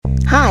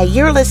Hi,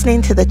 you're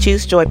listening to the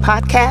Choose Joy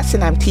podcast,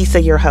 and I'm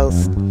Tisa, your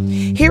host.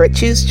 Here at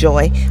Choose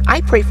Joy,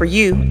 I pray for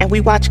you and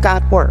we watch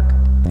God work.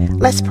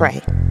 Let's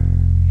pray.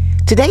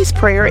 Today's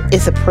prayer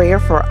is a prayer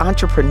for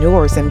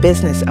entrepreneurs and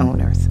business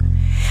owners.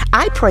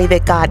 I pray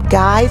that God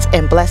guides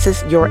and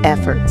blesses your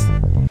efforts.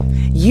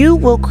 You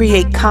will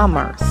create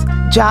commerce,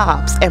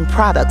 jobs, and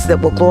products that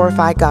will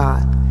glorify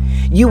God.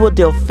 You will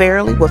deal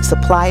fairly with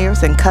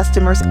suppliers and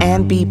customers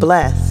and be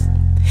blessed.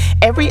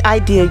 Every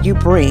idea you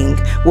bring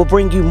will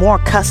bring you more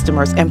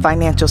customers and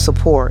financial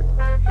support.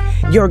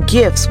 Your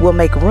gifts will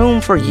make room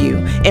for you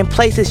in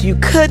places you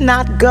could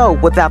not go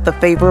without the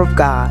favor of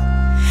God.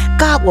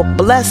 God will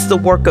bless the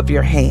work of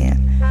your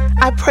hand.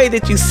 I pray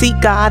that you seek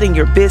God in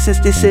your business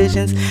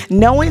decisions,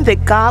 knowing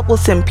that God will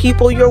send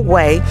people your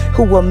way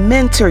who will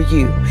mentor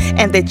you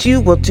and that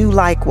you will do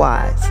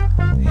likewise.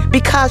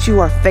 Because you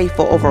are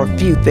faithful over a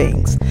few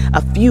things,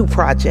 a few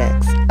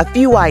projects, a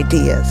few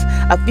ideas,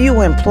 a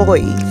few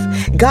employees,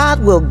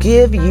 God will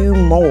give you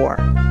more.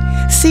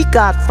 Seek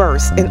God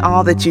first in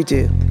all that you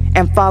do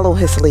and follow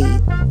His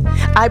lead.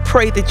 I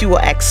pray that you will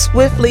act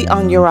swiftly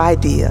on your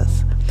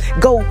ideas.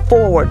 Go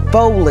forward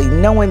boldly,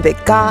 knowing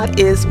that God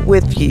is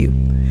with you.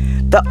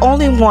 The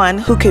only one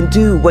who can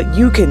do what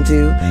you can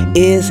do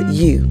is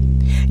you.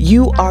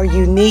 You are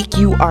unique.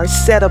 You are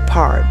set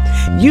apart.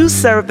 You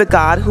serve the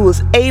God who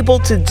is able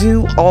to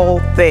do all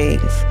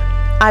things.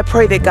 I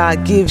pray that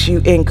God gives you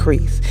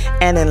increase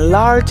and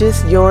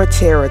enlarges your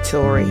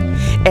territory.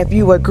 If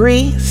you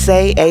agree,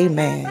 say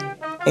amen.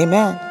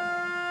 Amen.